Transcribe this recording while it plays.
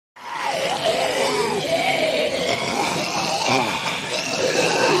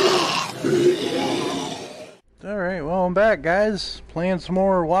I'm back, guys. Playing some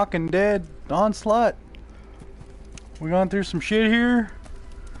more Walking Dead Onslaught. We gone through some shit here.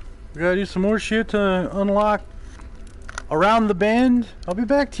 We gotta do some more shit to unlock around the bend. I'll be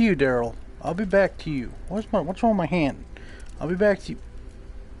back to you, Daryl. I'll be back to you. What's wrong with my hand? I'll be back to you.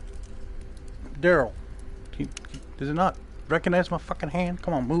 Daryl. Does it not recognize my fucking hand?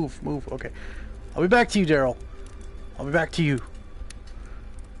 Come on, move. Okay. I'll be back to you, Daryl. I'll be back to you.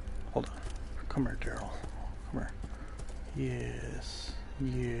 Hold on. Come here, Daryl. Come here. Yes.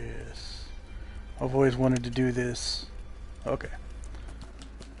 I've always wanted to do this. Okay.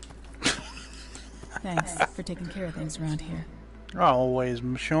 Thanks for taking care of things around here. Always,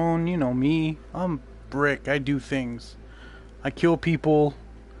 Michonne. You know me. I'm Brick. I do things. I kill people.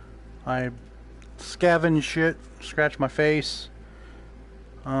 I scavenge shit. Scratch my face.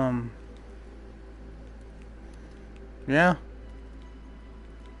 Yeah.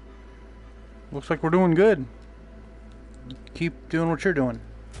 Looks like we're doing good. Keep doing what you're doing.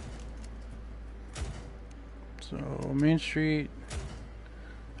 So, Main Street,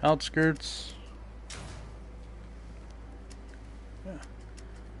 outskirts. Yeah.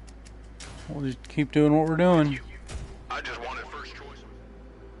 We'll just keep doing what we're doing. I just wanted first choice.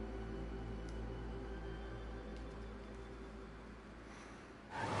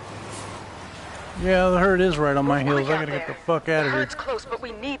 Yeah, the herd is right on my heels. I gotta get the fuck out of here. The herd's close, but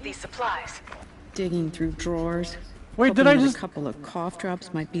we need these supplies. Digging through drawers. Wait, did I just... A couple of cough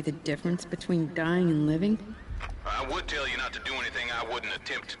drops might be the difference between dying and living. I would tell you not to do anything I wouldn't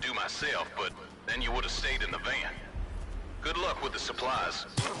attempt to do myself, but then you would have stayed in the van. Good luck with the supplies.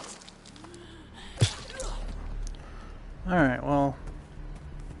 Alright, well...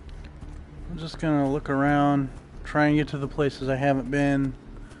 I'm just gonna look around, try and get to the places I haven't been.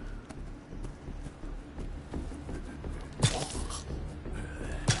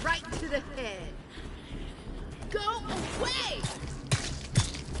 Right to the head. Go away!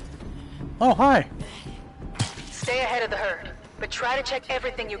 Oh, hi! Stay ahead of the herd, but try to check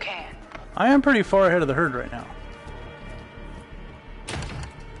everything you can. I am pretty far ahead of the herd right now.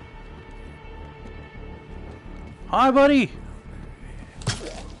 Hi, buddy!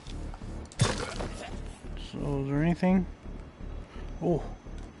 So, is there anything? Oh,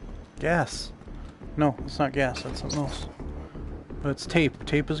 gas. No, it's not gas, that's something else. But it's tape.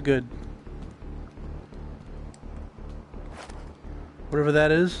 Tape is good. Whatever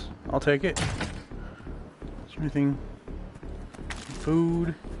that is, I'll take it. Is there anything?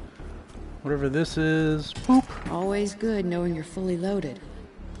 Food. Whatever this is. Poop. Always good knowing you're fully loaded.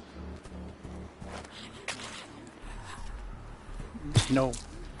 No.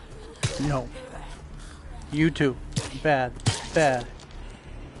 No. You too. Bad. Bad.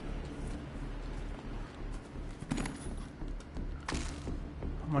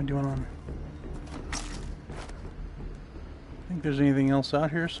 What am I doing on? I think there's anything else out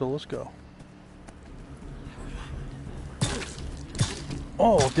here, so let's go.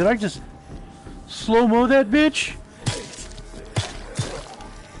 Oh, did I just slow-mo that bitch?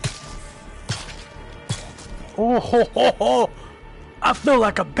 Oh, ho, ho, ho. I feel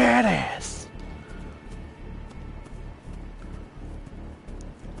like a badass.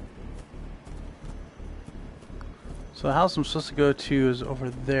 So the house I'm supposed to go to is over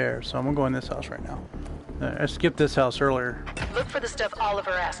there, so I'm gonna go in this house right now. I skipped this house earlier. Look for the stuff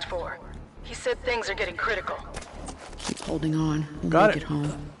Oliver asked for. He said things are getting critical. Keep holding on. We'll Got make it. it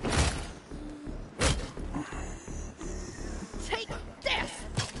home. Take this!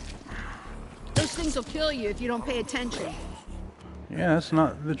 Those things will kill you if you don't pay attention. Yeah, that's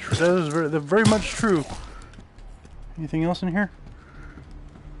not the truth. That is very much true. Anything else in here?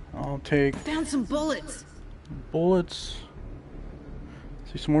 I'll take Found some bullets. bullets.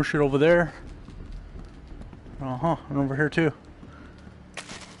 See some more shit over there. And over here too.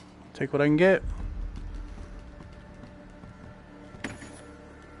 Take what I can get.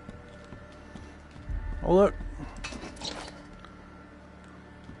 Oh look.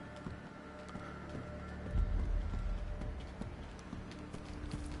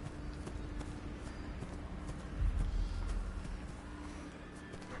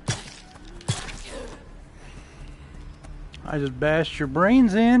 I just bashed your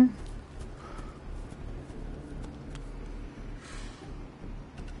brains in.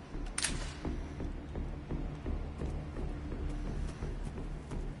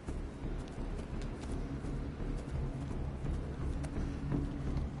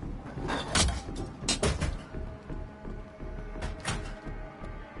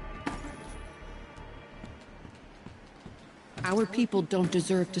 Our people don't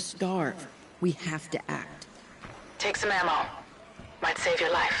deserve to starve. We have to act. Take some ammo. Might save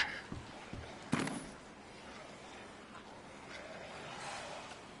your life.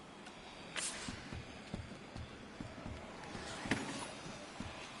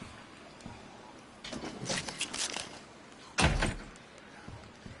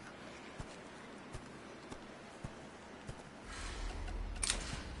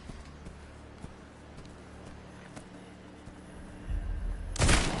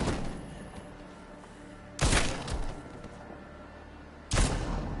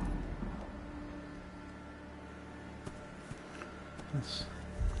 Let's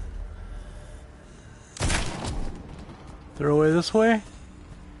throw away this way.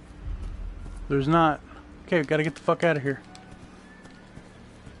 There's not. Okay, we gotta get the fuck out of here.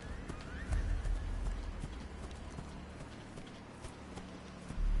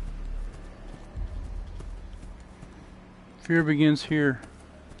 Fear begins here.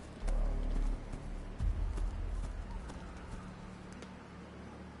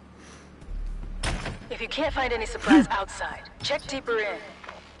 If you can't find any supplies outside, check deeper in.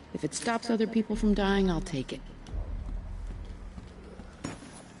 If it stops other people from dying, I'll take it.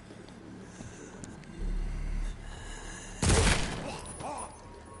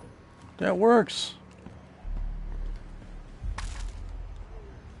 That works.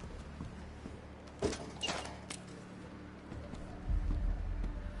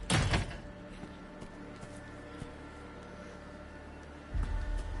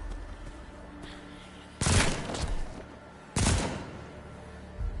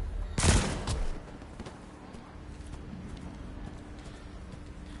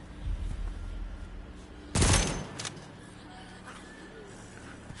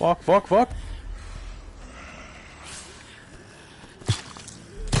 Fuck, fuck, fuck.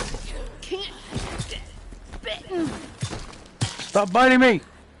 Can't get bitten. Stop biting me.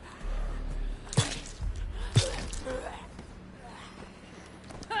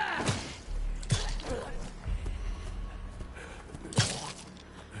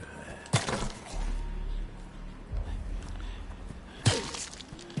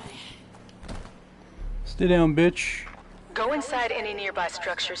 Stay down, bitch. Go inside any nearby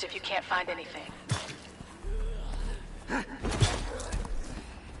structures if you can't find anything.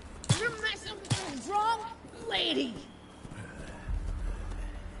 You're messing with the wrong lady.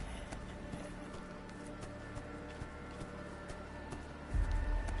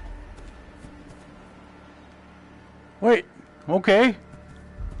 Wait, okay.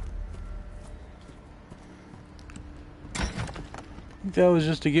 I think that was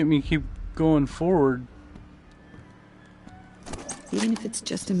just to get me keep going forward. Even if it's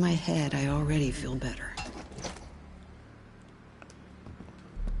just in my head, I already feel better.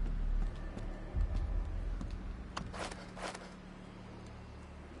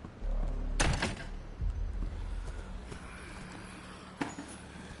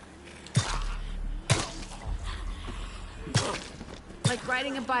 Like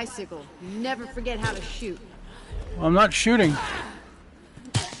riding a bicycle. You never forget how to shoot. Well, I'm not shooting.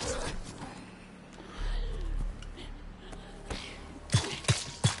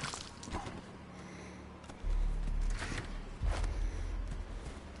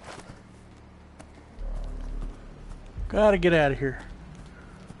 Gotta get out of here.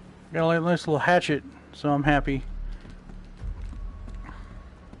 Got a nice little hatchet, so I'm happy.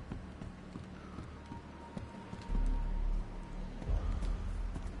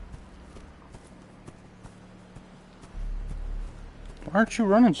 Why aren't you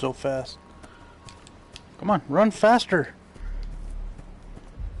running so fast? Come on, run faster.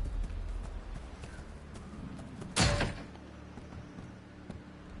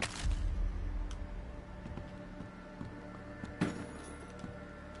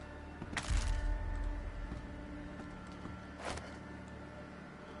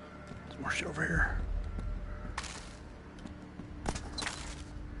 More shit over here.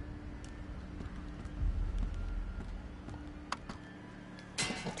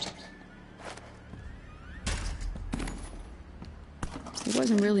 It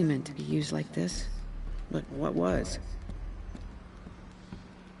wasn't really meant to be used like this. But what was?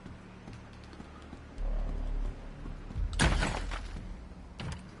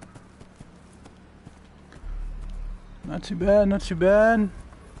 Not too bad, not too bad.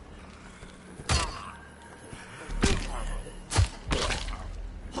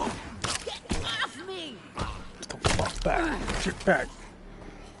 Get back.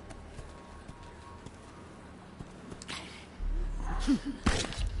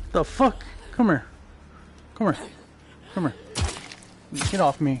 The fuck? Come here. Come here. Come here. Get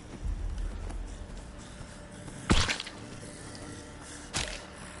off me.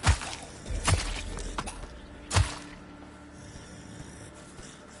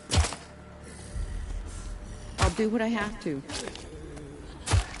 I'll do what I have to.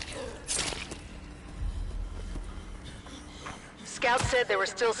 Scout said there were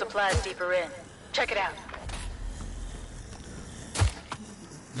still supplies deeper in. Check it out.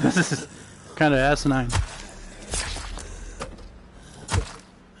 This is kind of asinine.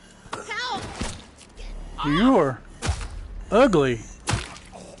 Help! You are ugly.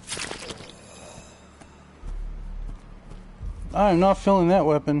 I am not feeling that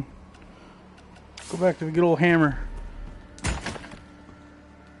weapon. Go back to the good old hammer.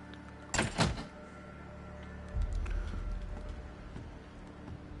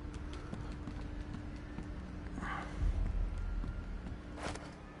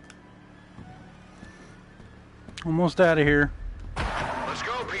 Almost out of here. Let's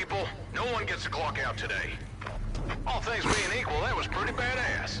go, people. No one gets to clock out today. All things being equal, that was pretty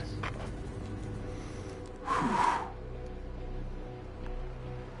badass.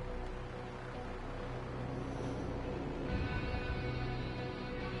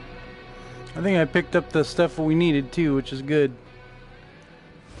 I think I picked up the stuff we needed too, which is good.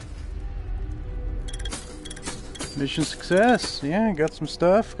 Mission success. Yeah, got some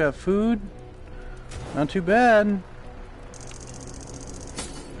stuff, got food. Not too bad.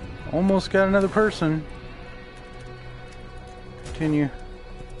 Almost got another person. Continue.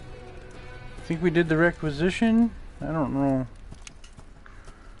 I think we did the requisition. I don't know.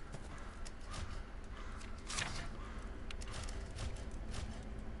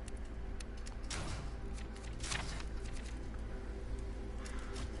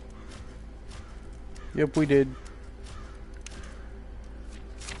 Yep, we did.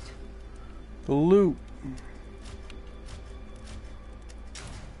 The loot.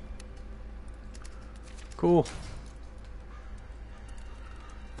 Cool.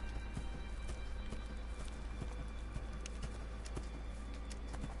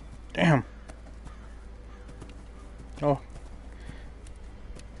 Damn. Oh.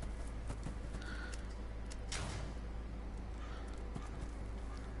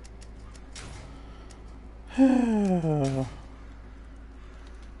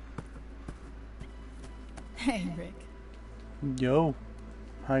 Hey, Rick. Yo.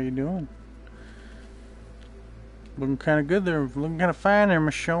 How you doing? Looking kind of good there. Looking kind of fine there,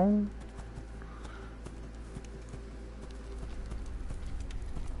 Michonne.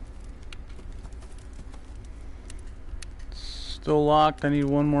 Still locked. I need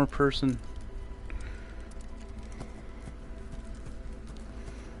one more person.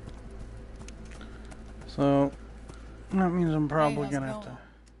 So that means I'm probably how's it gonna have going? to